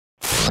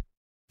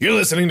You're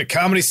listening to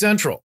Comedy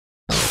Central.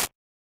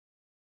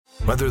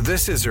 Whether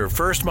this is her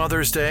first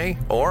Mother's Day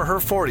or her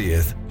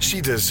 40th,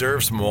 she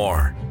deserves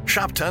more.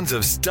 Shop tons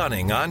of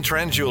stunning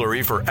on-trend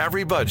jewelry for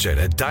every budget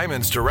at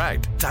Diamonds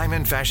Direct.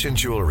 Diamond fashion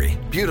jewelry,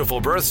 beautiful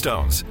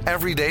birthstones,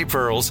 everyday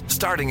pearls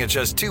starting at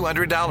just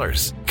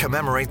 $200.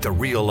 Commemorate the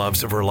real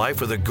loves of her life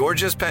with a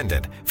gorgeous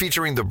pendant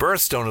featuring the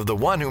birthstone of the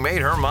one who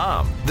made her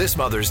mom. This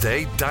Mother's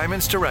Day,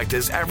 Diamonds Direct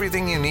is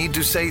everything you need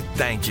to say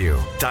thank you.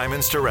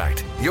 Diamonds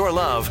Direct. Your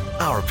love,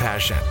 our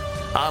passion.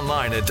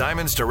 Online at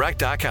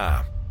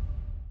diamondsdirect.com.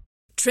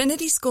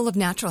 Trinity School of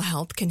Natural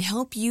Health can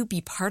help you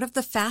be part of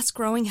the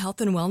fast-growing health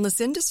and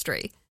wellness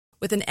industry.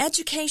 With an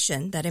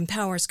education that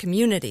empowers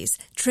communities,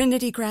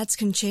 Trinity grads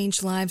can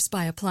change lives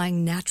by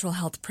applying natural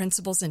health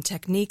principles and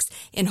techniques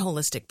in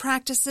holistic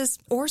practices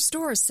or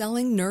stores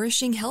selling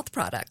nourishing health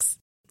products.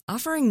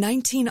 Offering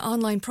 19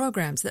 online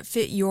programs that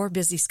fit your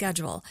busy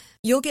schedule,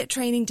 you'll get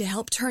training to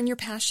help turn your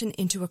passion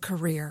into a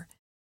career.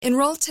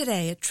 Enroll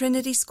today at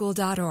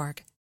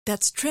trinityschool.org.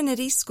 That's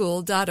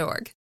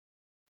trinityschool.org.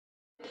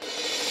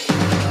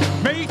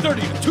 May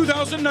 30th,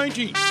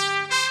 2019.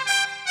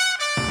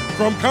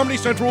 From Comedy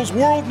Central's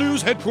World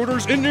News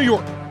headquarters in New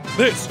York,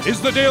 this is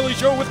The Daily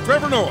Show with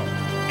Trevor Noah,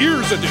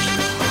 Ears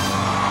Edition.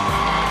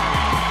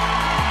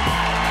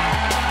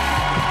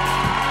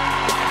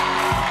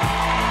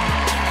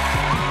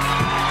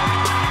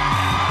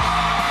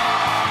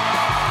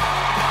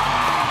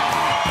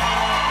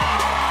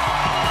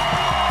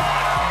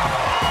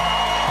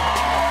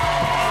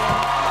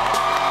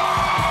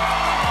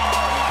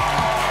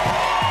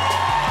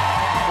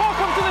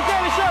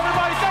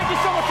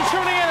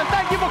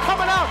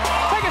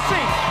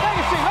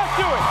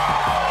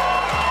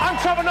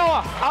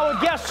 Our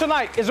guest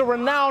tonight is a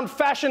renowned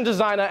fashion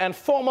designer and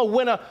former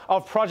winner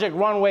of Project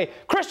Runway.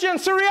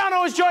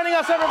 Siriano is joining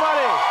us,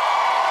 everybody.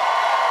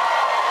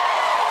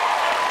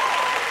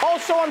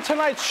 Also on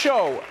tonight's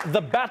show,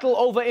 the battle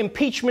over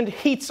impeachment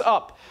heats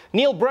up.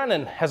 Neil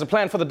Brennan has a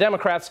plan for the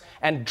Democrats,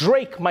 and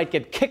Drake might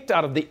get kicked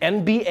out of the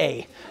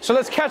NBA. So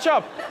let's catch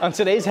up on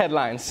today's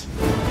headlines.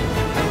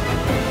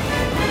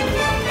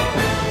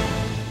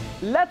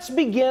 Let's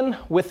begin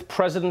with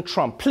President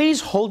Trump.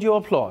 Please hold your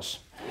applause.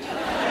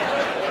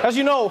 As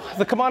you know,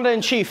 the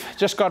commander-in-chief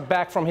just got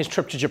back from his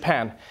trip to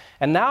Japan.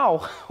 And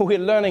now we're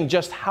learning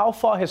just how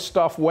far his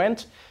staff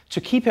went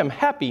to keep him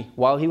happy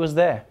while he was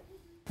there.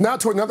 Now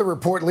to another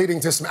report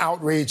leading to some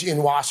outrage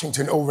in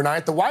Washington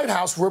overnight. The White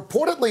House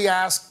reportedly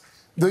asked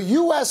the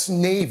U.S.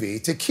 Navy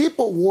to keep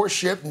a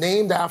warship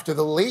named after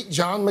the late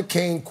John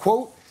McCain,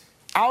 quote,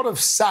 out of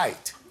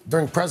sight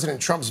during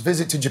President Trump's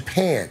visit to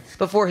Japan.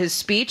 Before his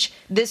speech,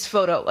 this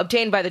photo,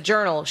 obtained by the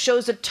Journal,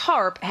 shows a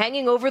tarp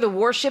hanging over the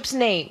warship's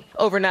name.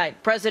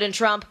 Overnight, President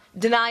Trump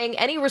denying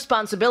any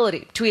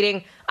responsibility,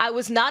 tweeting, "I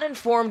was not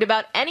informed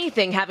about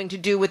anything having to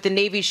do with the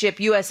Navy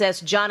ship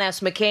USS John S.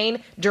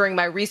 McCain during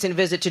my recent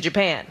visit to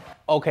Japan."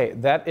 Okay,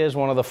 that is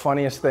one of the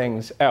funniest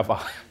things ever.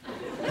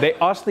 They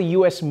asked the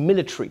U.S.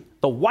 military,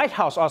 the White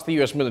House asked the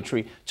U.S.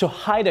 military to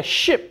hide a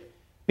ship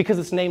because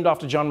it's named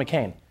after John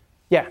McCain.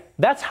 Yeah,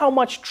 that's how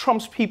much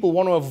Trump's people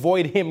want to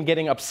avoid him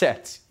getting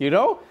upset, you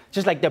know?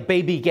 Just like the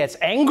baby gets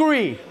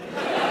angry.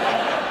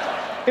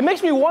 It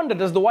makes me wonder,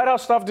 does the White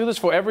House staff do this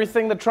for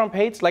everything that Trump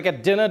hates? Like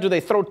at dinner, do they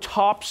throw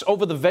tops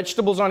over the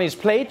vegetables on his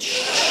plate?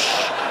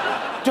 Shh!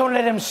 Don't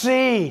let him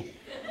see.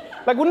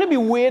 Like, wouldn't it be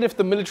weird if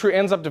the military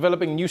ends up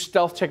developing new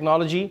stealth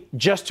technology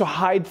just to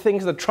hide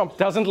things that Trump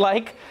doesn't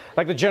like?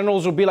 Like the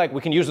generals would be like,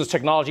 we can use this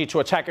technology to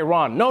attack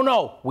Iran.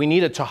 No, we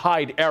need it to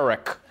hide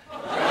Eric.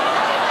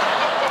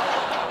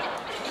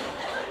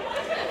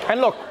 And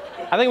look,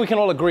 I think we can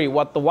all agree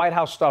what the White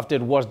House staff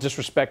did was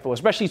disrespectful,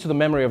 especially to the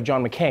memory of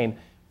John McCain.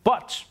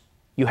 But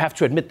you have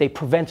to admit they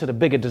prevented a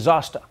bigger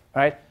disaster,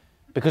 right?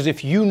 Because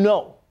if you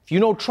know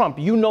Trump,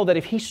 you know that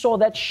if he saw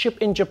that ship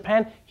in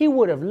Japan, he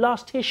would have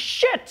lost his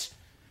shit.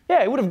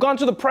 Yeah, he would have gone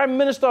to the Prime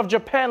Minister of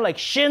Japan like,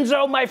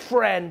 Shinzo, my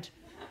friend,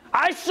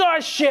 I saw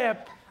a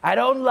ship I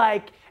don't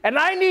like, and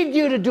I need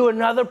you to do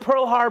another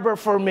Pearl Harbor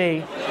for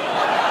me.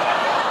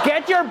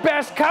 Get your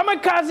best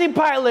kamikaze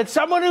pilot,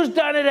 someone who's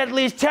done it at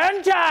least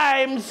 10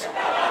 times.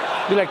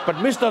 Be like, but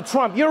Mr.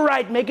 Trump, you're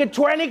right, make it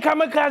 20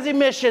 kamikaze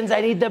missions,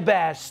 I need the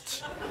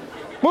best.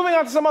 Moving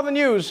on to some other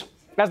news.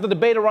 As the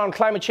debate around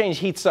climate change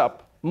heats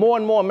up, more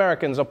and more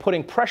Americans are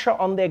putting pressure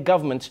on their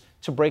government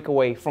to break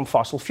away from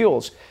fossil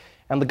fuels.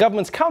 And the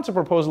government's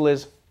counterproposal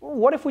is, well,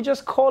 what if we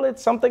just call it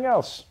something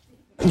else?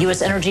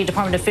 U.S. Energy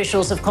Department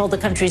officials have called the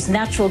country's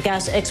natural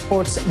gas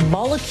exports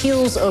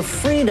molecules of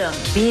freedom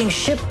being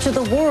shipped to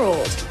the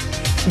world.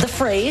 The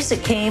phrase,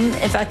 it came,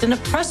 in fact, in a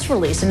press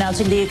release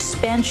announcing the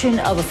expansion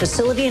of a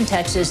facility in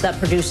Texas that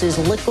produces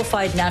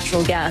liquefied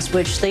natural gas,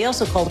 which they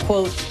also called,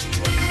 quote,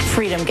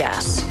 freedom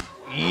gas.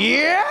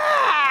 Yeah!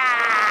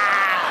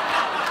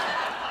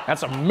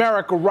 That's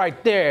America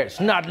right there. It's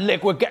not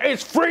liquid gas,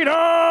 it's freedom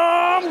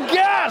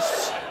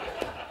gas!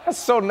 That's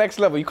so next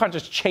level. You can't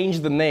just change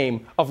the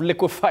name of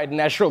liquefied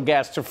natural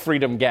gas to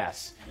freedom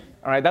gas.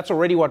 All right, that's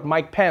already what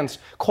Mike Pence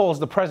calls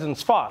the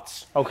president's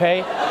farts,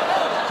 okay?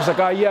 He's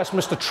like, yes,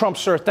 Mr. Trump,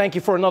 sir, thank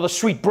you for another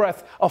sweet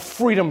breath of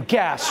freedom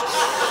gas.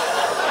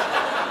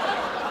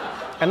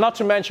 And not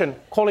to mention,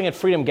 calling it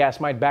freedom gas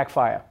might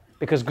backfire.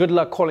 Because good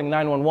luck calling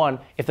 911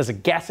 if there's a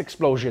gas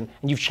explosion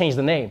and you've changed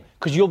the name.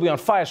 Because you'll be on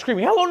fire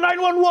screaming, hello,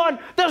 911,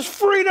 there's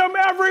freedom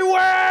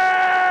everywhere!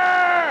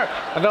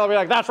 And they'll be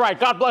like, that's right,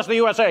 God bless the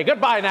USA,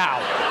 goodbye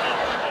now.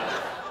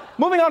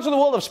 Moving on to the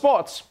world of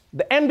sports,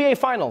 the NBA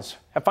Finals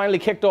have finally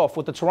kicked off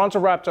with the Toronto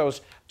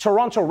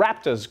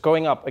Raptors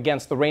going up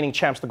against the reigning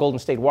champs, the Golden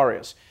State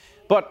Warriors.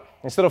 But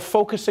instead of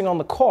focusing on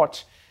the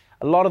court,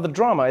 a lot of the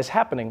drama is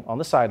happening on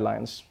the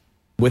sidelines.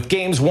 With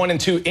games 1 and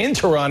 2 in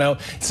Toronto,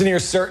 it's a near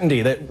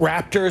certainty that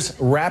Raptors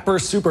rapper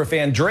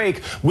superfan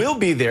Drake will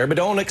be there, but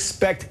don't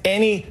expect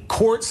any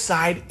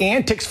courtside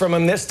antics from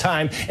him this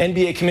time.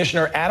 NBA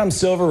Commissioner Adam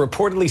Silver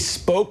reportedly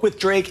spoke with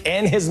Drake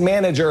and his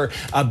manager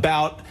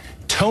about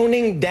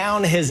toning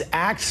down his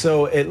act,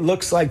 so it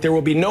looks like there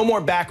will be no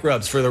more back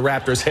rubs for the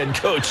Raptors head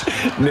coach,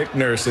 Nick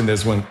Nurse, in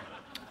this one.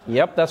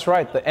 Yep, that's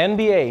right. The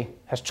NBA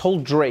has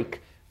told Drake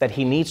that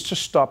he needs to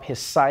stop his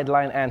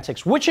sideline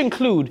antics, which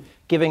include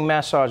giving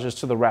massages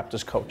to the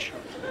Raptors coach.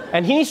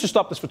 And he needs to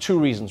stop this for 2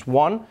 reasons.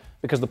 1,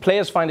 because the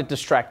players find it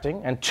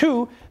distracting, and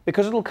 2,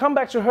 because it'll come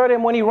back to hurt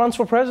him when he runs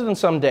for president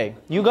someday.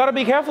 You gotta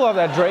be careful of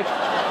that, Drake.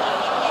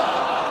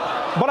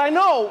 But I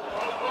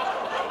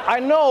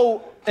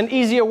know an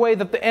easier way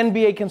that the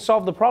NBA can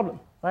solve the problem,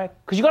 right?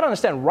 Because you gotta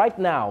understand, right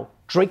now,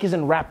 Drake is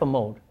in rapper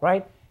mode,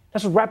 right?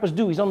 That's what rappers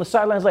do. He's on the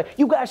sidelines like,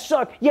 you guys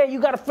suck. Yeah, you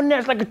got to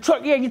finesse like a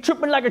truck. Yeah, you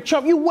tripping like a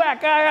chump. You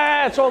whack.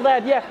 It's all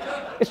that. Yeah,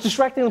 it's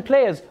distracting the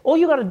players. All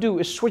you got to do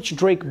is switch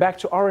Drake back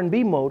to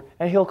R&B mode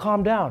and he'll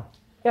calm down.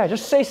 Yeah,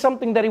 just say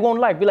something that he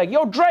won't like. Be like,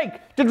 yo, Drake,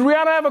 did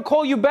Rihanna ever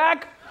call you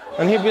back?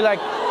 And he'll be like,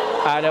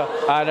 I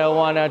don't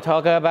want to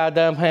talk about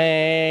the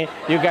pain.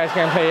 You guys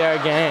can play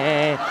your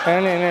game.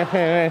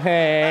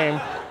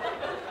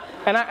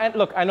 And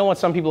look, I know what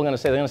some people are going to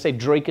say. They're going to say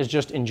Drake is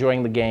just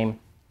enjoying the game.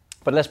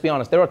 But let's be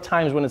honest, there are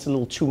times when it's a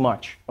little too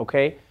much,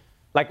 okay?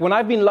 Like when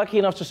I've been lucky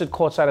enough to sit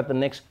courtside at the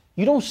Knicks,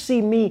 you don't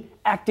see me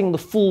acting the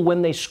fool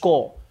when they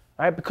score,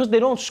 right? Because they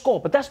don't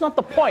score, but that's not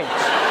the point.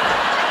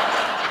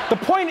 The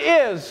point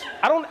is,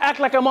 I don't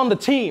act like I'm on the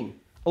team.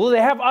 Although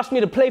they have asked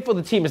me to play for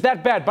the team, it's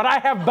that bad, but I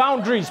have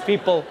boundaries,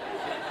 people.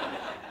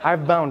 I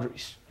have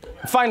boundaries.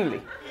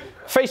 Finally,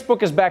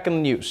 Facebook is back in the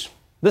news.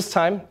 This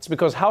time, it's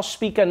because House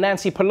Speaker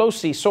Nancy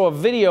Pelosi saw a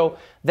video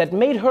that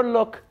made her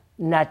look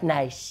not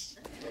nice.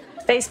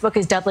 Facebook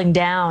is doubling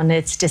down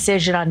its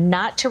decision on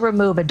not to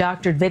remove a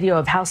doctored video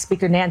of House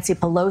Speaker Nancy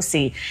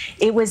Pelosi.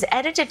 It was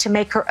edited to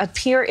make her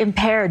appear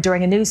impaired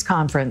during a news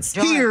conference.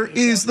 Here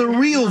is the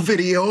real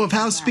video of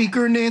House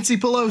Speaker Nancy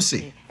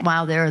Pelosi.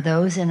 While there are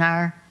those in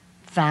our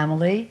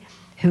family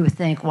who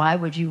think, why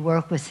would you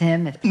work with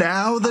him?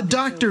 Now, the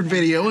doctored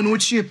video in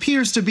which she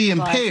appears to be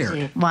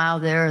impaired. While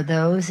there are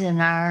those in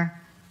our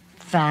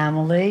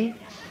family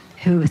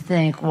who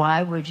think,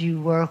 why would you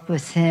work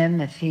with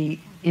him if he...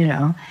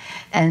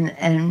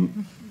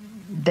 and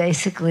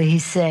basically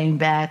he's saying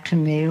back to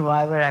me,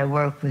 why would I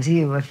work with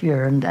you if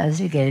you're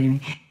investigating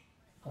me?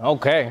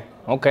 Okay.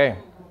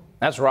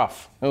 That's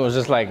rough. It was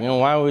just like,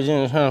 why would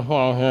you...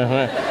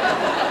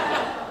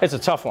 It's a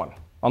tough one.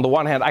 On the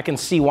one hand, I can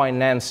see why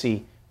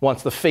Nancy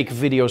wants the fake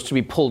videos to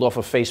be pulled off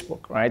of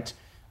Facebook, right?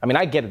 I mean,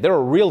 I get it. There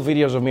are real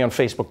videos of me on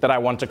Facebook that I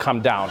want to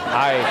come down.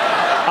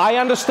 I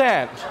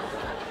understand.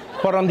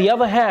 But on the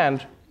other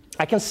hand,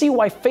 I can see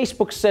why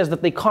Facebook says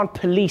that they can't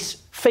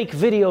police fake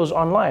videos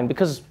online,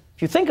 because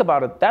if you think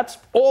about it, that's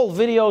all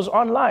videos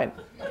online.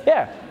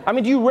 Yeah. I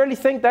mean, do you really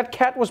think that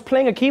cat was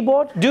playing a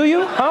keyboard? Do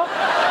you? Huh?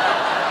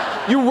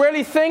 You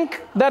really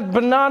think that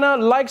banana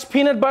likes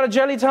peanut butter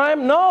jelly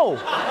time? No.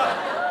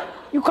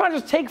 You can't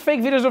just take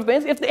fake videos of the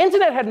internet. If the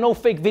internet had no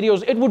fake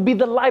videos, it would be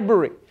the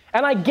library.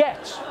 And I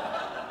get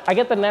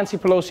that Nancy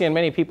Pelosi and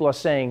many people are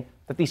saying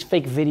that these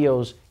fake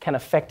videos can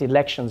affect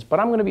elections, but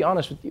I'm going to be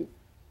honest with you.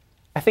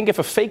 I think if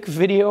a fake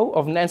video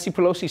of Nancy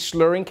Pelosi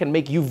slurring can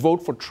make you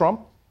vote for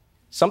Trump,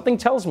 something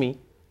tells me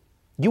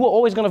you were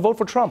always going to vote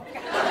for Trump.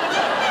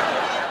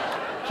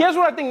 Here's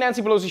what I think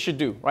Nancy Pelosi should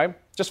do, right?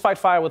 Just fight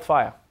fire with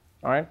fire,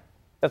 all right?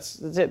 That's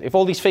it. If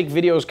all these fake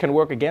videos can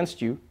work against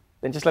you,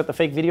 then just let the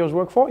fake videos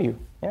work for you,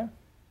 yeah?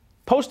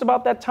 Post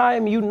about that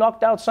time you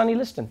knocked out Sonny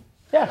Liston,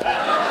 yeah.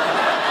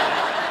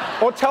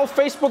 Or tell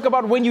Facebook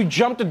about when you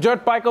jumped a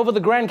dirt bike over the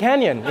Grand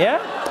Canyon,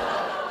 yeah?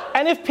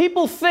 And if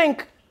people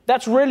think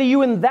that's really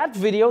you in that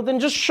video, then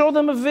just show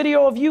them a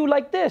video of you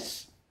like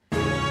this.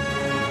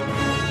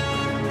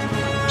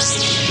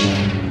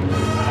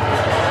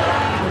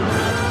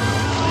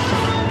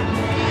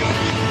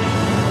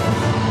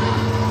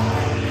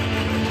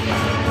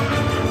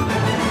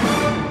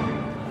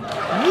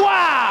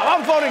 Wow,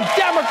 I'm voting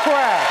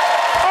Democrat.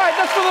 All right,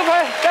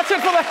 that's it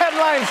for the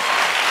headlines.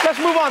 Let's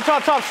move on to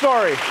our top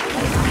story.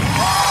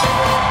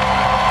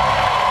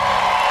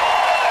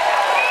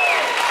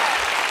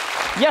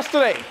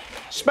 Yesterday,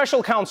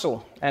 special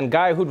counsel and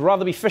guy who'd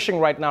rather be fishing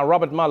right now,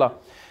 Robert Mueller,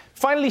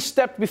 finally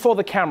stepped before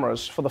the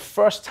cameras for the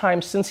first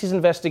time since his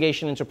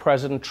investigation into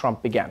President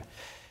Trump began.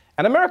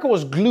 And America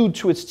was glued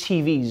to its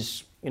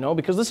TVs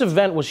because this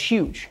event was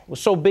huge. It was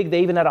so big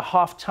they even had a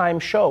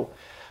halftime show.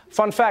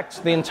 Fun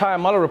fact, the entire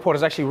Mueller report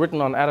is actually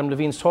written on Adam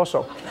Levine's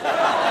torso.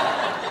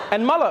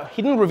 And Mueller,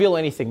 he didn't reveal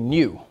anything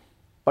new,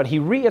 but he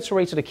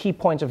reiterated a key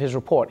point of his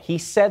report. He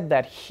said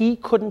that he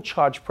couldn't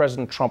charge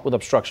President Trump with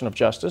obstruction of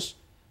justice,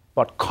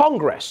 but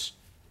Congress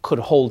could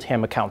hold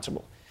him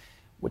accountable,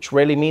 which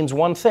really means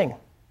one thing: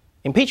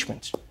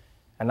 impeachment.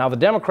 And now the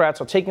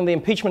Democrats are taking the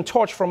impeachment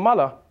torch from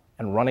Mueller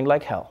and running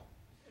like hell.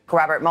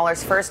 Robert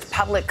Mueller's first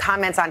public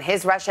comments on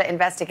his Russia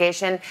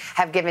investigation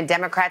have given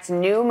Democrats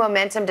new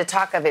momentum to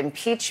talk of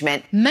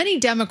impeachment. Many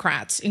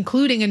Democrats,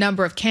 including a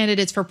number of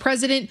candidates for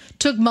president,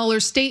 took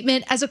Mueller's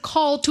statement as a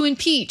call to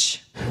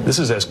impeach. This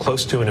is as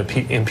close to an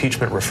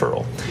impeachment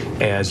referral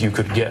as you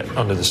could get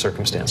under the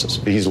circumstances.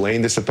 He's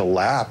laying this at the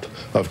lap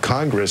of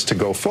Congress to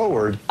go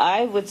forward.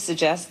 I would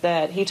suggest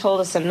that he told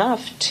us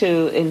enough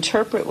to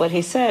interpret what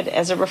he said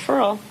as a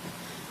referral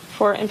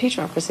for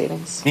impeachment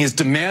proceedings. He is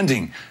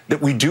demanding that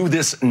we do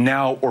this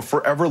now or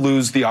forever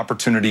lose the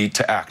opportunity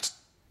to act.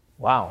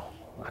 Wow,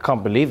 I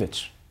can't believe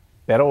it.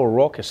 Beto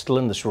O'Rourke is still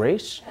in this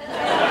race?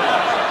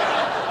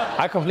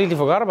 I completely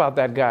forgot about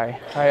that guy.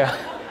 I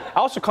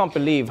also can't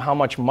believe how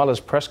much Mueller's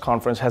press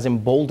conference has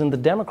emboldened the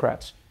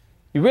Democrats.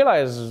 You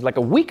realize, like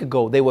a week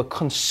ago, they were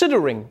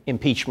considering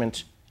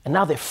impeachment, and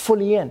now they're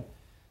fully in.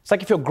 It's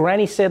like if your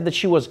granny said that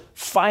she was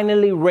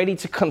finally ready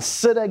to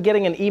consider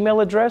getting an email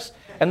address,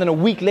 and then a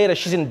week later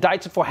she's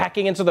indicted for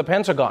hacking into the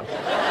Pentagon.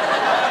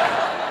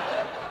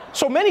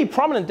 So many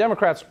prominent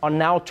Democrats are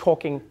now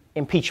talking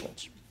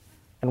impeachment.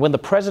 And when the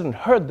president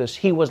heard this,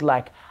 he was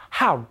like,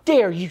 "How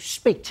dare you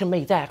speak to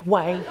me that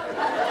way?" You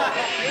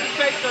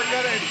think they're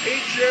going to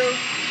impeach you?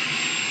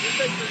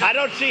 I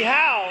don't see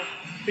how,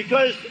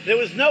 because there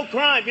was no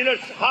crime.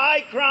 It's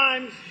high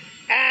crimes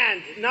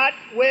and, not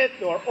with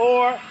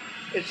or.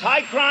 It's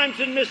high crimes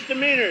and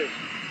misdemeanors.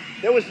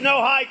 There was no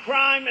high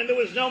crime and there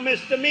was no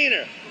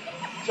misdemeanor.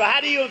 So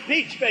how do you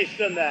impeach based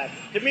on that?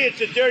 To me,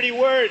 it's a dirty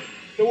word,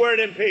 the word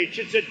impeach.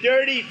 It's a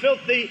dirty,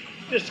 filthy,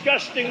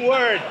 disgusting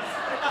word.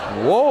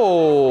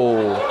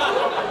 Whoa.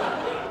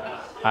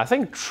 I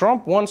think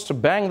Trump wants to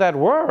bang that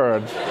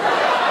word.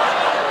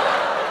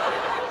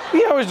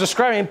 He always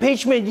describes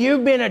impeachment.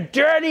 You've been a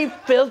dirty,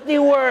 filthy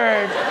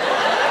word.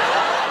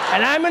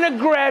 And I'm going to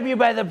grab you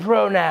by the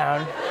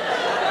pronoun.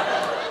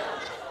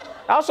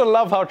 I also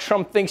love how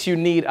Trump thinks you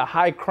need a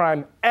high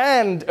crime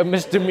and a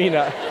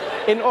misdemeanor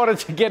in order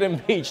to get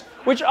impeached,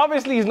 which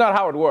obviously is not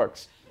how it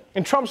works.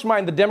 In Trump's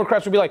mind, the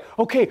Democrats would be like,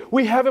 okay,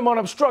 we have him on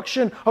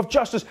obstruction of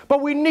justice,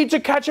 but we need to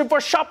catch him for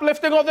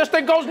shoplifting or this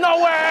thing goes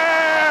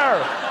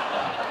nowhere.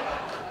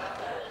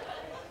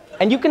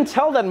 And you can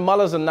tell that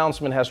Mueller's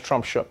announcement has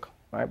Trump shook,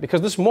 right? Because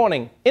this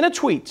morning, in a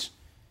tweet,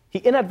 he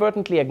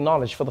inadvertently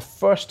acknowledged for the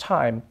first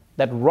time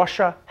that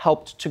Russia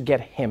helped to get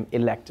him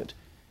elected.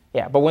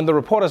 Yeah, but when the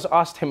reporters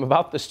asked him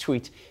about this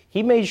tweet,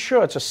 he made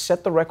sure to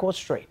set the record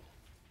straight.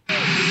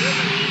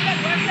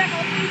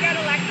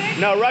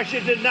 No, Russia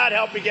did not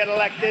help me get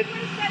elected.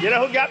 You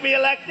know who got me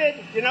elected?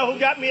 You know who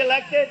got me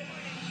elected?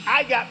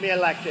 I got me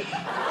elected.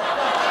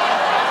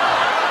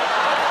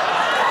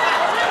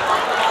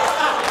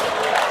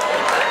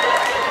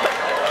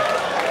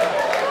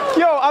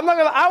 Yo, I'm not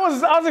gonna,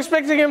 I was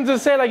expecting him to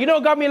say, like,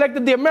 who got me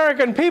elected? The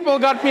American people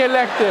got me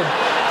elected.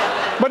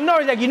 But no,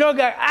 he's like,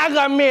 I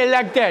got me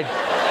elected.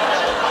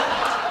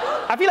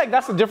 I feel like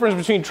that's the difference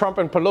between Trump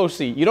and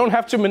Pelosi. You don't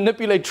have to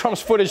manipulate Trump's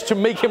footage to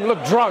make him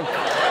look drunk.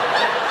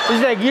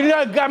 He's like,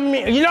 got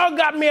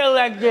me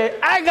elected.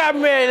 I got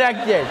me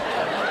elected.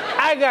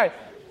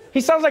 He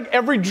sounds like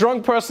every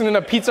drunk person in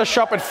a pizza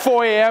shop at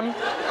 4 a.m.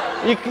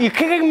 You're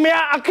kicking me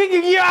out, I'm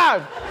kicking you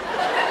out.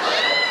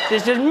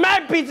 This is my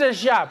pizza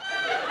shop.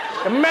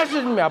 You mess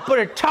with me, I'll put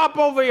a top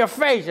over your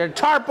face, a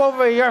tarp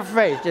over your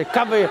face, to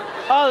cover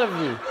all of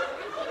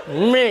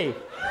you. Me.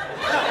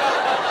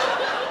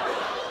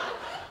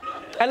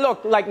 And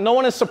look, like, no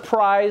one is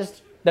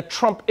surprised that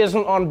Trump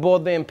isn't on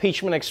board the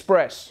impeachment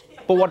express.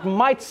 But what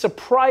might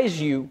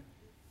surprise you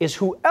is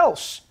who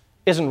else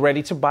isn't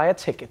ready to buy a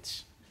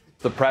ticket.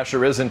 The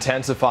pressure is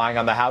intensifying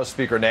on the House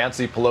Speaker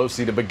Nancy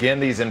Pelosi to begin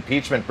these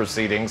impeachment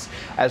proceedings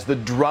as the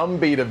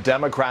drumbeat of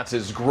Democrats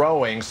is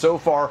growing. So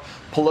far,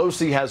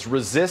 Pelosi has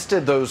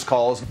resisted those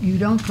calls. You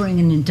don't bring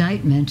an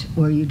indictment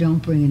or you don't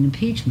bring an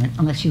impeachment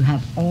unless you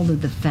have all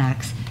of the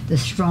facts, the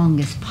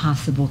strongest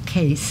possible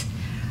case,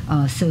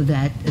 so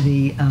that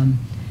the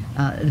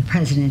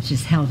president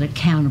is held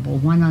accountable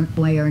one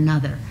way or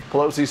another.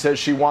 Pelosi says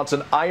she wants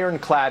an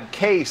ironclad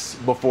case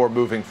before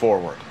moving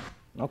forward.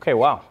 Okay,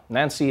 wow.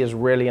 Nancy is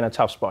really in a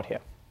tough spot here.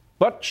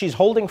 But she's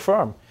holding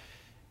firm.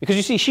 Because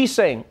you see, she's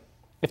saying,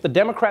 if the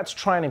Democrats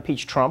try and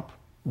impeach Trump,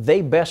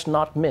 they best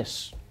not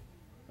miss.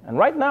 And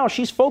right now,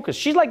 she's focused.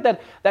 She's like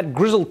that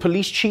grizzled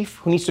police chief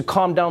who needs to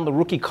calm down the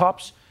rookie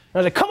cops. And I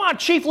was like, come on,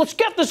 chief, let's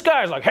get this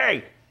guy. He's like,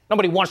 hey,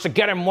 nobody wants to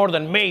get him more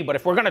than me, but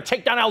if we're going to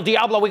take down El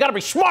Diablo, we got to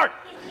be smart.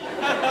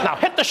 Now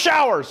hit the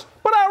showers.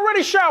 But I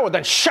already showered,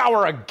 then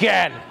shower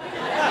again.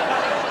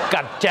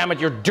 God damn it,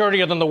 you're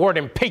dirtier than the word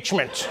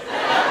impeachment.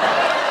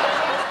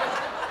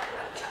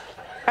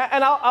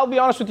 And I'll be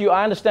honest with you,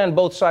 I understand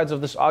both sides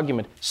of this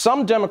argument.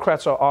 Some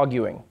Democrats are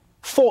arguing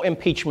for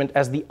impeachment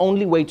as the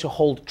only way to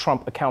hold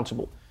Trump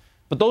accountable.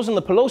 But those in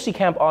the Pelosi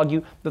camp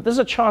argue that there's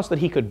a chance that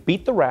he could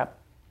beat the rap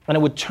and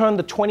it would turn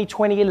the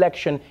 2020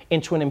 election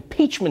into an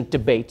impeachment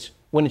debate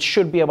when it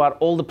should be about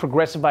all the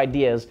progressive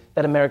ideas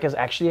that America is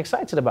actually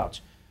excited about.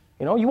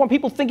 You know, you want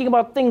people thinking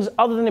about things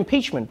other than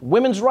impeachment,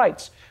 women's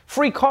rights,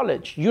 free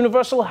college,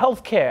 universal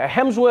health care, a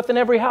Hemsworth in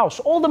every house,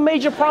 all the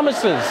major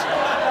promises.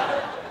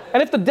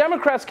 And if the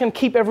Democrats can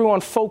keep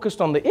everyone focused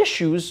on the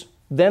issues,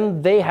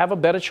 then they have a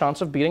better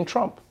chance of beating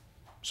Trump.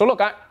 So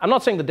look, I'm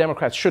not saying the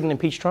Democrats shouldn't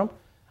impeach Trump.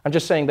 I'm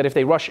just saying that if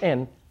they rush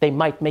in, they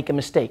might make a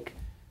mistake.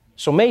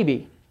 So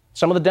maybe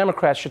some of the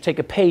Democrats should take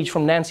a page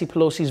from Nancy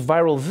Pelosi's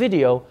viral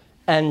video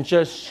and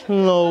just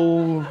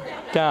slow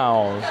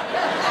down.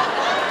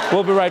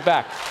 We'll be right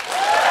back.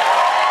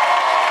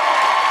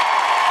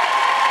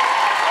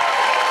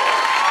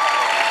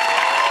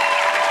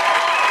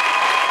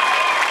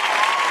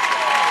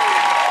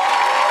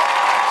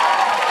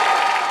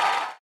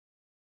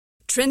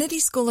 Trinity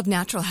School of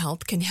Natural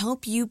Health can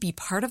help you be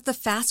part of the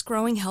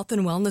fast-growing health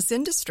and wellness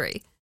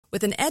industry.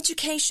 With an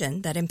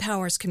education that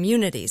empowers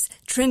communities,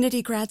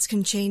 Trinity grads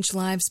can change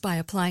lives by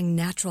applying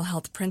natural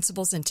health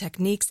principles and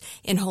techniques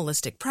in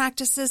holistic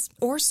practices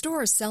or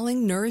stores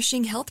selling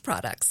nourishing health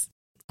products.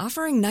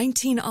 Offering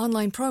 19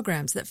 online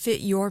programs that fit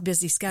your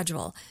busy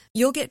schedule,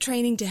 you'll get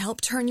training to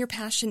help turn your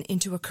passion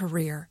into a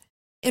career.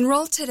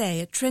 Enroll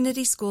today at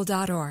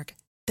trinityschool.org.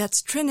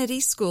 That's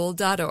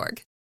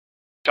trinityschool.org.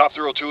 Top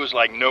Thrill 2 is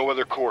like no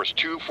other course.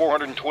 2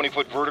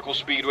 420-foot vertical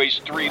speedways,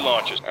 3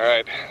 launches. All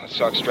right, let's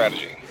talk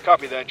strategy.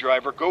 Copy that,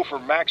 driver. Go for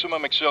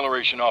maximum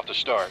acceleration off the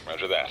start.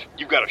 Roger that.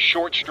 You've got a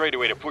short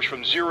straightaway to push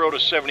from 0 to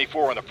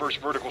 74 on the first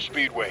vertical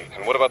speedway.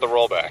 And what about the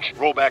rollback?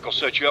 Rollback will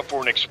set you up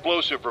for an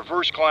explosive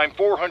reverse climb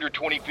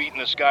 420 feet in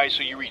the sky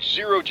so you reach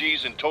 0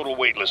 G's in total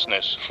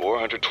weightlessness.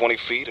 420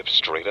 feet of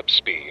straight-up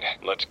speed.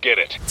 Let's get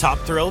it. Top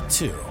Thrill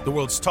 2, the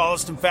world's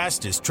tallest and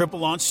fastest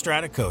triple-launch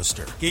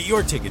stratocoaster. Get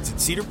your tickets at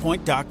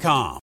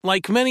cedarpoint.com.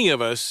 Like many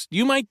of us,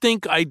 you might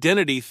think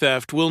identity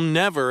theft will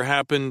never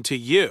happen to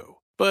you.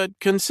 But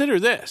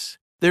consider this.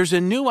 There's a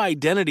new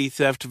identity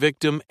theft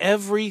victim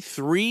every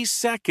 3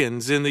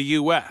 seconds in the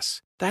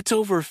U.S. That's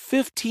over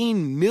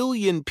 15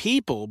 million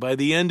people by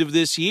the end of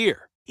this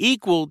year,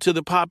 equal to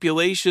the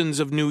populations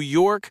of New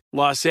York,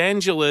 Los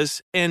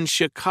Angeles, and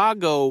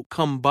Chicago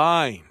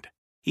combined.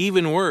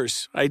 Even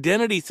worse,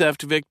 identity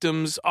theft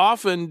victims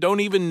often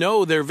don't even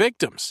know they're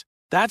victims.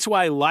 That's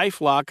why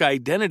LifeLock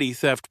Identity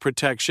Theft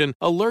Protection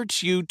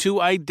alerts you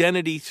to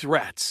identity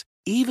threats,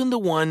 even the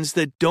ones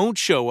that don't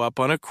show up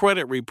on a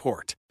credit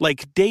report,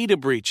 like data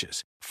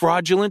breaches,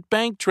 fraudulent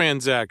bank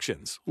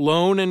transactions,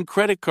 loan and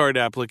credit card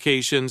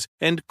applications,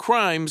 and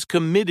crimes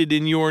committed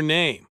in your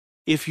name.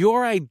 If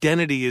your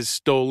identity is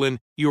stolen,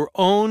 your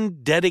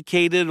own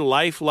dedicated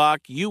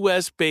LifeLock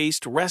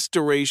U.S.-based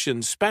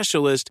restoration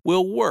specialist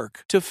will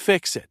work to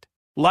fix it.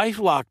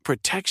 LifeLock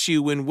protects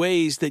you in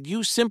ways that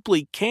you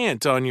simply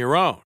can't on your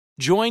own.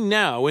 Join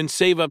now and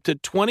save up to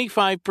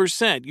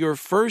 25% your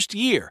first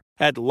year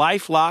at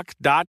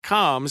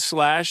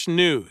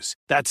LifeLock.com/news.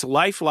 That's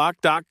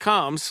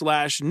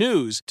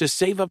LifeLock.com/news to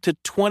save up to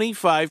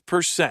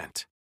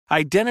 25%.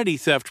 Identity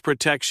theft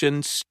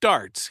protection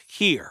starts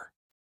here.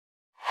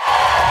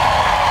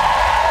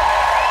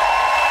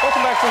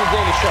 Welcome back to The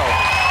Daily Show.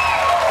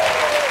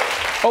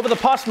 Over the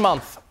past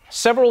month,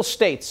 several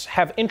states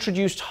have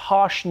introduced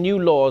harsh new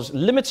laws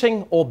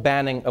limiting or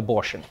banning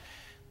abortion.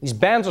 These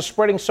bans are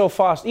spreading so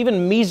fast,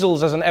 even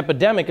measles as an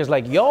epidemic is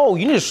like, yo,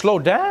 you need to slow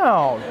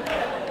down.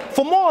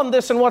 For more on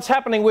this and what's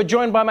happening, we're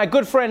joined by my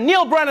good friend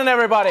Neil Brennan,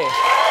 everybody. What's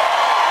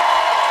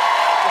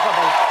up,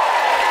 buddy?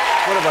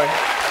 What up, buddy?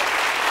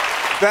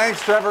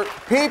 Thanks, Trevor.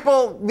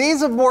 People,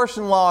 these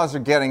abortion laws are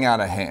getting out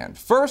of hand.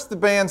 First, the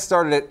ban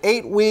started at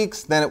 8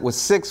 weeks, then it was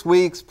 6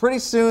 weeks. Pretty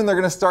soon, they're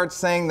going to start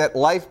saying that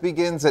life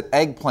begins at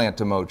eggplant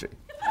emoji.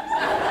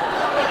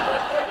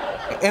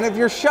 And if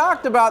you're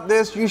shocked about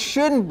this, you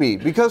shouldn't be,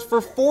 because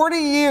for 40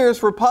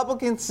 years,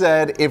 Republicans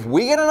said, if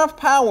we get enough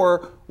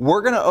power,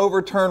 we're going to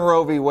overturn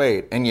Roe v.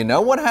 Wade. And you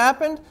know what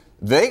happened?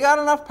 They got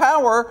enough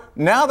power,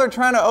 now they're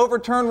trying to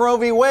overturn Roe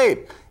v.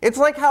 Wade. It's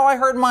like how I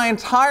heard my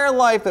entire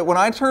life that when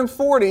I turned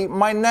 40,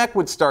 my neck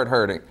would start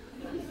hurting.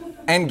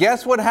 And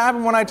guess what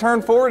happened when I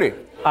turned 40?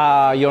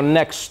 Your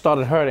neck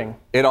started hurting.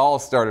 It all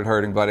started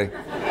hurting, buddy.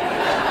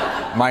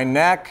 My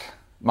neck,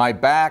 my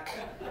back,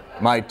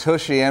 my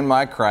tushy, and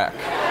my crack.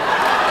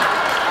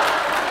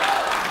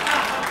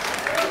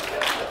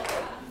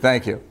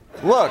 Thank you.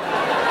 Look.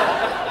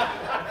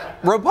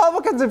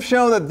 Republicans have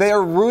shown that they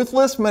are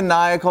ruthless,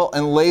 maniacal,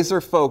 and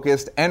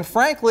laser-focused, and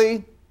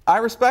frankly, I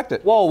respect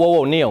it.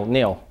 Whoa,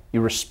 Neil.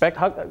 You respect?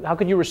 How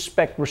could you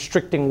respect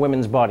restricting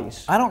women's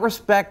bodies? I don't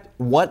respect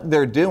what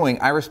they're doing.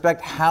 I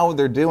respect how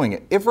they're doing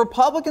it. If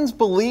Republicans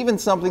believe in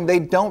something, they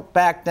don't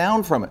back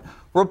down from it.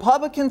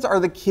 Republicans are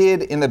the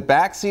kid in the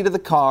back seat of the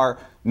car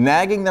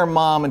nagging their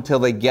mom until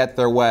they get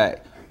their way.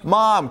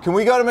 Mom, can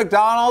we go to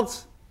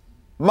McDonald's?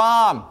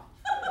 Mom.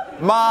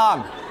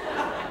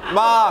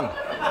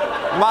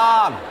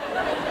 Mom.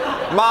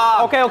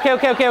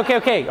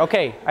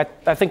 Okay.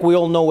 I think we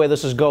all know where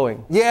this is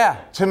going. Yeah,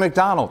 to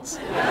McDonald's.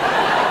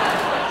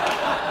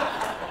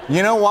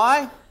 You know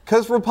why?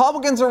 Because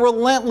Republicans are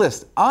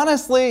relentless.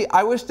 Honestly,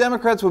 I wish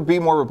Democrats would be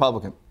more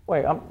Republican.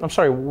 Wait, I'm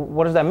sorry,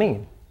 what does that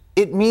mean?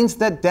 It means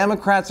that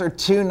Democrats are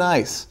too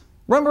nice.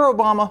 Remember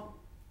Obama?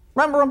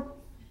 Remember him?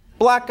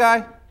 Black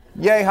guy,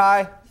 yay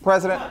high,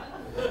 president.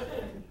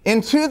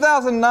 In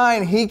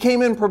 2009, he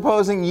came in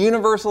proposing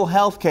universal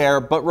health care,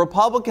 but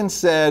Republicans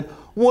said,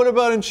 what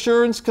about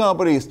insurance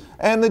companies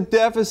and the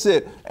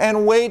deficit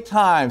and wait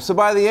time? So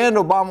by the end,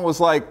 Obama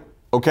was like,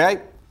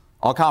 okay,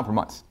 I'll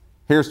compromise.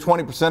 Here's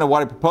 20% of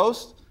what I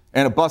proposed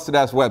and a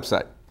busted-ass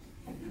website.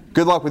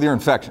 Good luck with your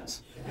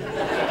infections.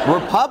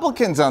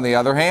 Republicans, on the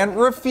other hand,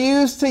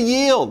 refused to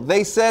yield.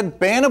 They said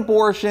ban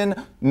abortion,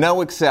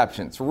 no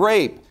exceptions.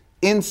 Rape,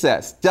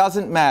 incest,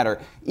 doesn't matter.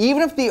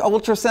 Even if the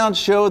ultrasound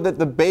showed that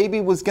the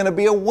baby was going to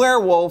be a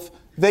werewolf,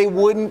 they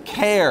wouldn't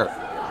care.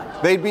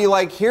 They'd be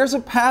like, here's a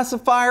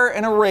pacifier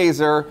and a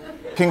razor.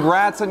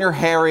 Congrats on your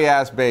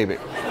hairy-ass baby.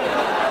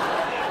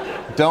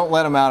 Don't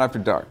let them out after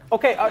dark.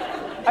 Okay,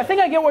 I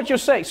think I get what you're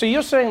saying. So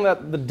you're saying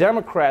that the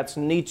Democrats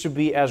need to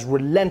be as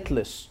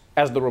relentless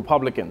as the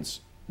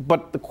Republicans.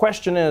 But the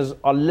question is,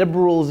 are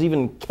liberals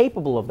even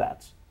capable of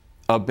that?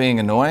 Of being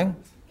annoying?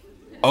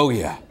 Oh,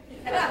 yeah.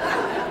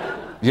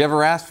 You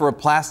ever ask for a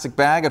plastic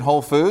bag at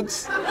Whole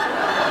Foods?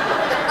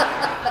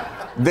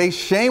 They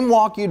shame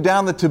walk you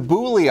down the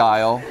tabbouleh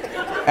aisle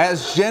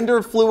as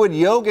gender fluid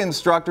yoga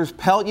instructors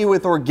pelt you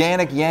with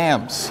organic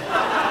yams.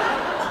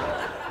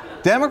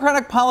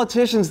 Democratic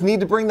politicians need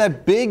to bring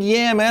that big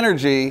yam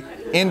energy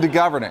into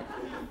governing.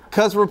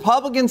 Because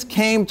Republicans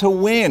came to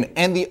win,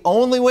 and the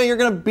only way you're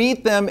going to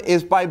beat them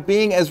is by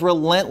being as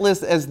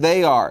relentless as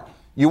they are.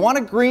 You want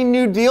a Green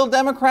New Deal,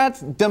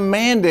 Democrats?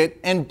 Demand it,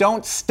 and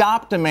don't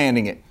stop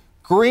demanding it.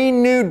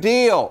 Green New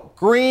Deal,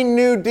 Green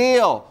New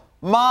Deal.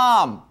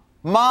 Mom.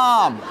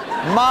 All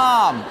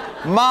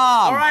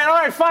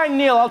right, fine,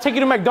 Neil. I'll take you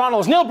to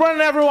McDonald's. Neil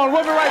Brennan, everyone.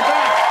 We'll be right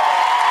back.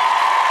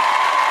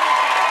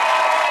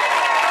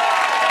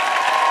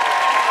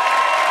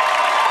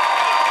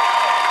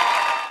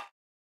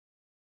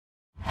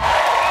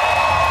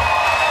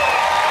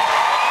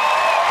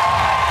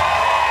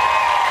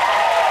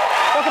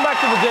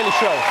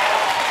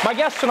 My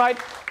guest tonight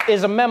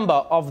is a member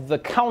of the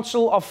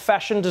Council of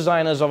Fashion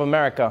Designers of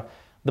America,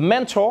 the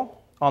mentor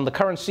on the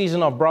current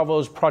season of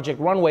Bravo's Project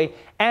Runway,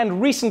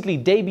 and recently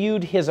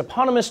debuted his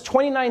eponymous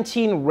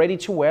 2019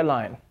 ready-to-wear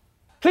line.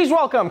 Please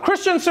welcome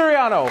Christian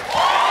Siriano.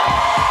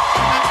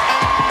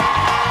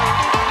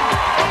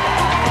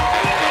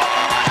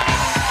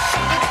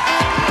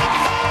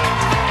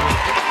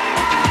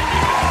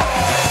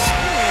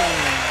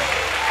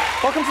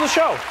 Welcome to the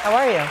show. How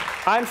are you?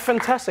 I'm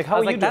fantastic. How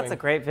are you doing? That's a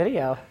great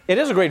video. It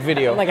is a great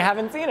video. I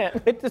haven't seen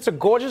it. It's a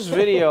gorgeous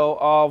video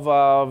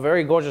of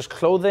very gorgeous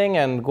clothing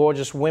and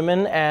gorgeous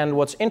women. And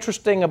what's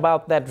interesting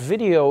about that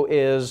video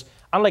is,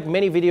 unlike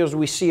many videos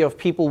we see of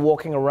people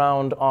walking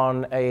around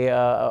on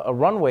a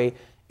runway,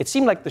 it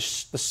seemed like the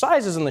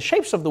sizes and the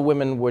shapes of the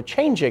women were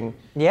changing.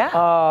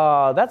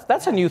 Yeah.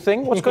 That's a new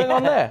thing. What's going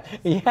on there?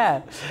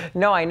 Yeah.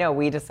 No, I know.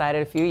 We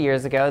decided a few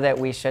years ago that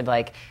we should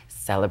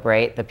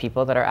celebrate the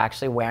people that are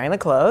actually wearing the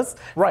clothes.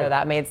 Right. So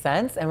that made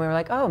sense. And we were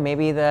like, oh,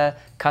 maybe the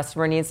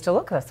customer needs to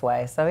look this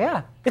way. So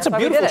yeah. It's a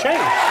beautiful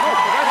change.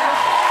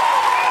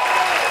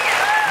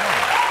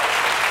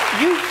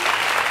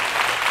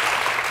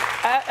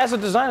 As a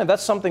designer,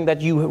 that's something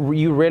that you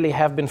really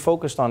have been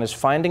focused on, is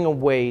finding a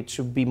way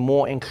to be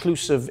more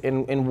inclusive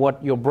in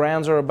what your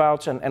brands are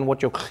about and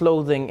what your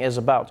clothing is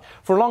about.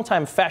 For a long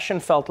time, fashion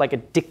felt like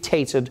it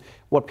dictated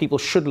what people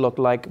should look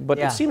like, but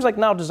it seems like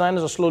now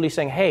designers are slowly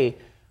saying, hey,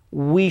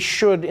 we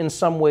should in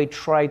some way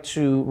try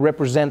to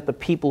represent the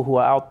people who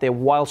are out there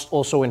whilst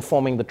also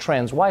informing the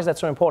trends. Why is that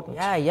so important?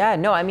 Yeah.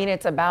 No, I mean,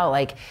 it's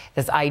about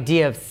this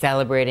idea of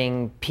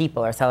celebrating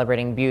people or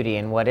celebrating beauty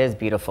and what is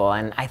beautiful.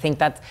 And I think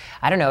that's,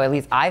 I don't know, at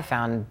least I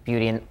found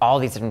beauty in all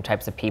these different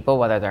types of people,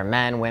 whether they're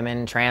men,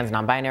 women, trans,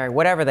 non-binary,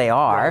 whatever they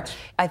are. Right.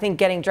 I think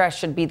getting dressed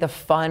should be the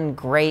fun,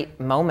 great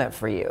moment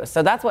for you.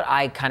 So that's what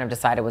I kind of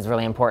decided was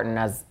really important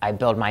as I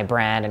build my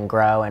brand and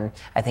grow. And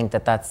I think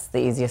that that's the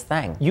easiest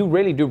thing. You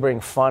really do bring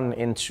fun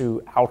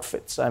into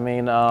outfits. I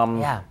mean,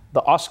 the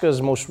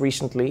Oscars most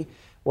recently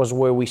was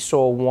where we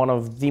saw one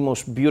of the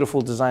most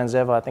beautiful designs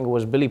ever. I think it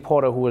was Billy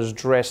Porter who was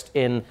dressed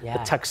in a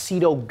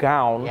tuxedo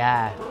gown.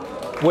 Yeah.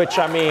 Which,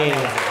 I mean,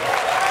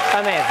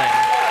 amazing.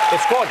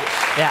 It's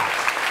gorgeous.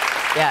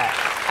 Yeah.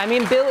 I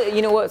mean, Billy,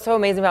 you know what's so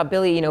amazing about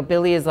Billy? You know,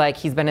 Billy is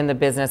he's been in the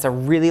business a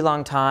really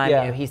long time.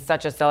 Yeah. You know, he's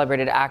such a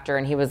celebrated actor,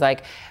 and he was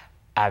like,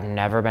 I've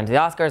never been to the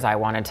Oscars. I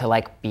wanted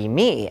to be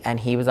me. And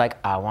he was like,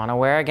 I want to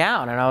wear a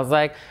gown. And I was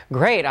like,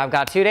 great, I've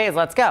got 2 days,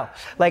 let's go.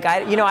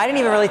 I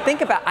didn't really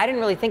think about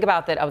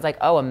that. I was like,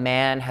 oh, a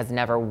man has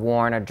never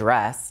worn a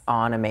dress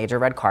on a major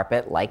red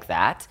carpet like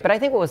that. But I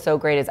think what was so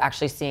great is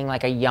actually seeing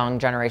a young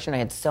generation. I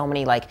had so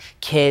many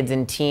kids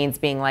and teens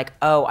being like,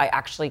 oh, I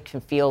actually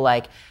can feel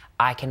like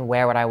I can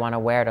wear what I want to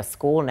wear to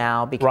school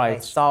now because I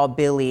saw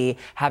Billy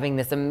having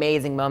this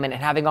amazing moment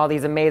and having all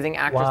these amazing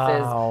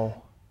actresses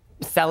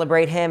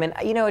celebrate him. And,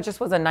 you know, it just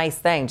was a nice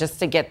thing. Just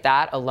to get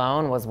that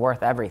alone was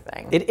worth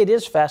everything. It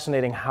is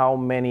fascinating how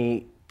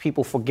many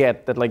people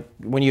forget that, like,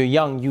 when you're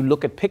young, you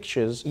look at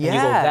pictures and you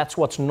go, that's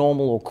what's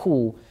normal or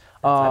cool.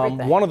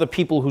 One of the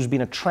people who's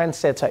been a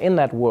trendsetter in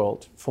that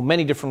world for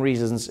many different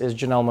reasons is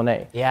Janelle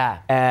Monáe. Yeah.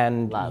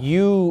 And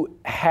you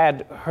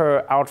had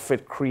her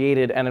outfit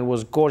created and it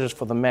was gorgeous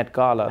for the Met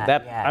Gala.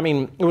 I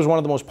mean, it was one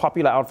of the most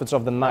popular outfits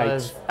of the night. It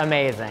was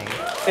amazing.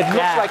 It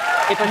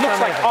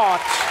looks like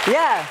art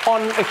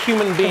on a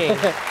human being.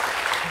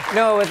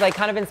 No, it was like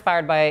kind of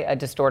inspired by a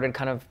distorted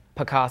kind of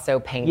Picasso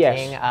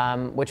painting,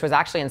 which was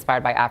actually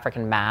inspired by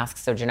African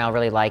masks. So Janelle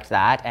really liked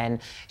that,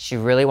 and she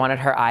really wanted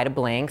her eye to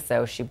blink,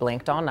 so she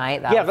blinked all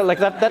night. That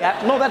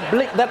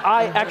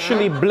eye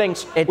actually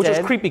blinks, which was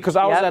creepy because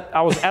I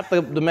was at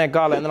the Met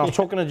Gala, and then I was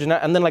talking to Janelle,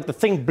 and then like the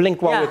thing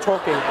blinked while we were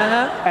talking,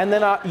 and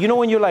then you know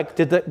when you're like,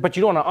 but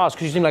you don't want to ask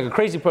because you seem like a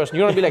crazy person.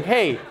 You want to be like,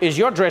 hey, is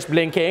your dress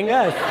blinking?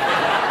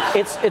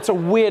 It's a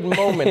weird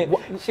moment.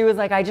 She was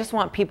like, I just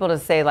want people to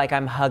say like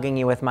I'm hugging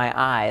you with my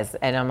eyes,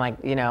 and I'm like,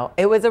 you know,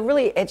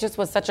 it just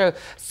was such a,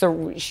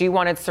 she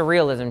wanted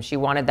surrealism. She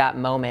wanted that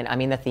moment. I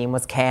mean, the theme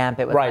was camp.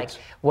 It was like,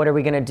 what are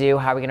we going to do?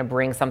 How are we going to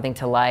bring something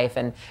to life?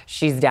 And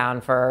she's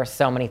down for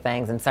so many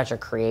things and such a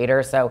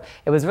creator. So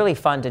it was really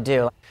fun to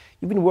do.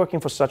 You've been working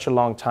for such a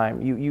long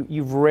time.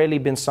 You've really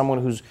been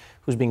someone who's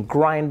been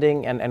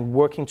grinding and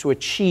working to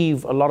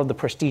achieve a lot of the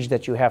prestige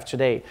that you have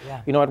today.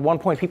 Yeah. You know, at one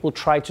point people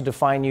tried to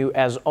define you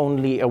as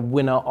only a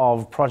winner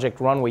of Project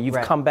Runway.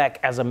 You've come back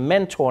as a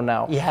mentor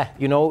now. Yeah.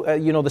 You know,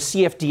 the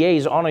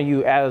CFDAs honor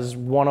you as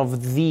one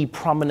of the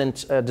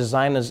prominent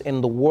designers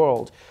in the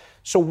world.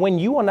 So when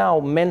you are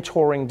now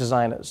mentoring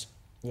designers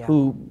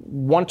who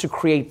want to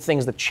create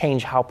things that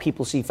change how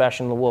people see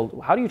fashion in the world,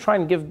 how do you try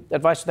and give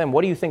advice to them?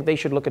 What do you think they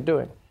should look at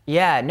doing?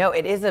 Yeah, no,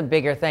 it is a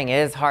bigger thing. It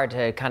is hard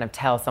to kind of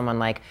tell someone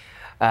like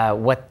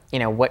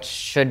what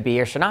should be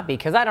or should not be,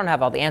 because I don't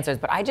have all the answers.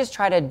 But I just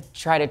try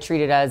to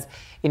treat it as,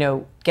 you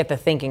know, get the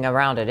thinking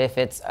around it. If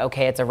it's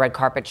okay, it's a red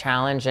carpet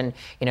challenge, and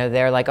you know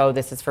they're like, oh,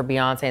 this is for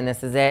Beyonce and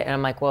this is it, and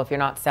I'm like, well, if you're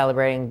not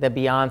celebrating the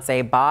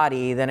Beyonce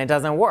body, then it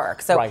doesn't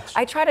work. So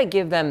I try to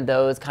give them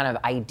those kind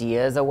of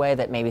ideas away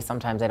that maybe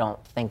sometimes they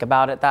don't think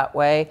about it that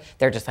way.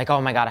 They're just like, oh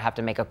my God, I have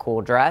to make a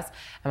cool dress.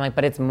 I'm like,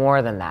 but it's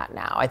more than that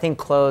now. I think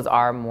clothes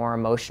are more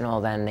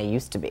emotional than they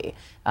used to be.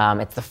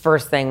 It's the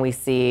first thing we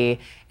see.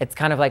 It's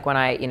kind of like when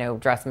I,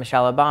 dressed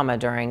Michelle Obama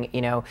during,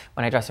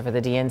 when I dressed her for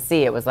the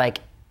DNC. It was like,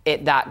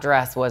 that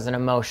dress was an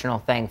emotional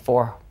thing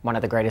for one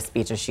of the greatest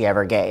speeches she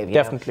ever gave.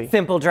 Definitely.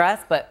 Simple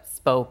dress, but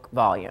spoke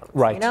volumes.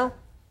 Right. You know?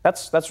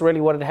 That's really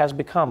what it has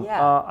become.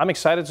 Yeah. I'm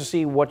excited to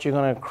see what you're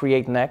going to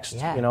create next.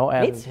 Yeah,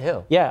 and me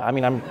too. Yeah, I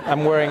mean,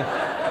 I'm wearing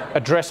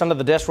a dress under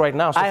the desk right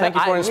now, so thank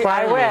you for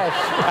inspiring me.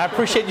 I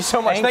appreciate you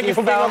so much. Thank you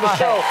for being on the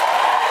show.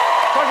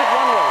 Project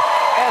Runway,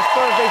 as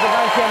Thursdays at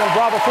 9 p.m. on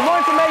Bravo. For more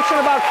information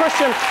about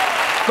Christian,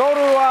 go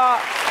to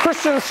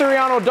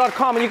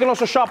ChristianSiriano.com, and you can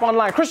also shop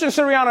online. Christian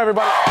Siriano,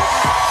 everybody.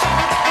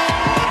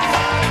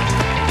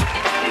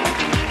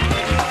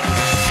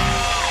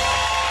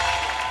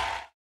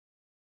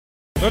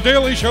 The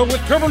Daily Show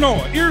with Trevor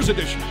Noah, Ears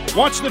Edition.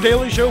 Watch The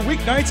Daily Show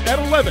weeknights at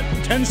 11,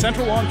 10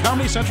 Central on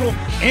Comedy Central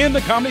and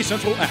the Comedy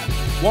Central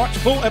app. Watch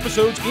full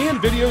episodes and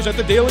videos at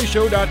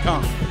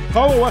thedailyshow.com.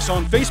 Follow us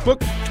on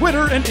Facebook,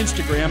 Twitter, and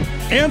Instagram,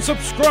 and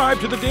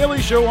subscribe to The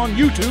Daily Show on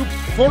YouTube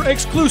for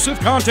exclusive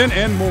content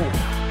and more.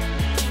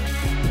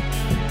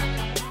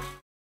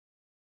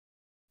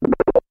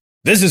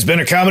 This has been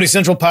a Comedy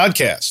Central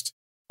podcast.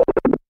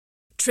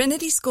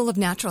 Trinity School of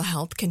Natural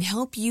Health can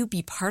help you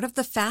be part of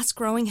the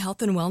fast-growing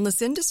health and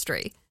wellness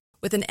industry.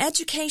 With an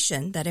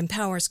education that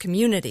empowers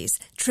communities,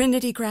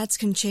 Trinity grads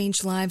can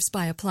change lives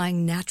by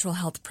applying natural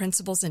health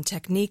principles and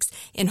techniques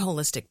in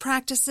holistic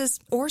practices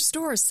or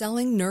stores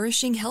selling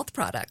nourishing health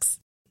products.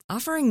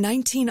 Offering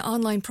 19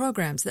 online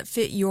programs that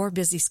fit your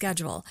busy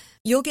schedule,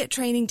 you'll get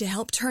training to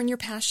help turn your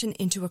passion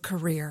into a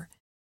career.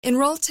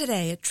 Enroll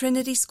today at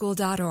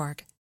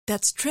trinityschool.org.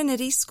 That's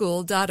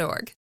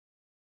trinityschool.org.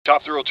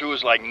 Top Thrill 2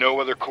 is like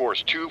no other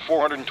course. 2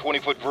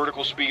 420-foot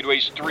vertical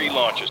speedways, 3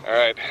 launches. All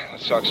right,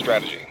 let's talk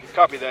strategy.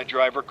 Copy that,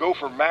 driver. Go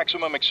for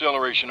maximum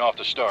acceleration off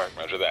the start.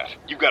 Roger that.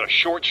 You've got a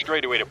short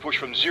straightaway to push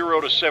from 0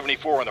 to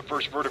 74 on the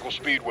first vertical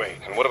speedway.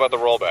 And what about the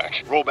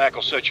rollback? Rollback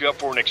will set you up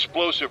for an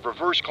explosive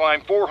reverse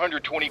climb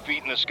 420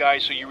 feet in the sky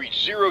so you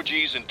reach 0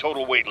 G's in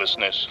total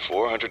weightlessness.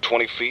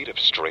 420 feet of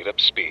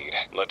straight-up speed.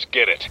 Let's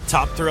get it.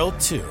 Top Thrill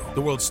 2,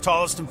 the world's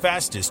tallest and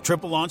fastest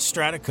triple-launch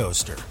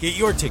stratocoaster. Get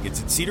your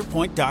tickets at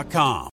cedarpoint.com.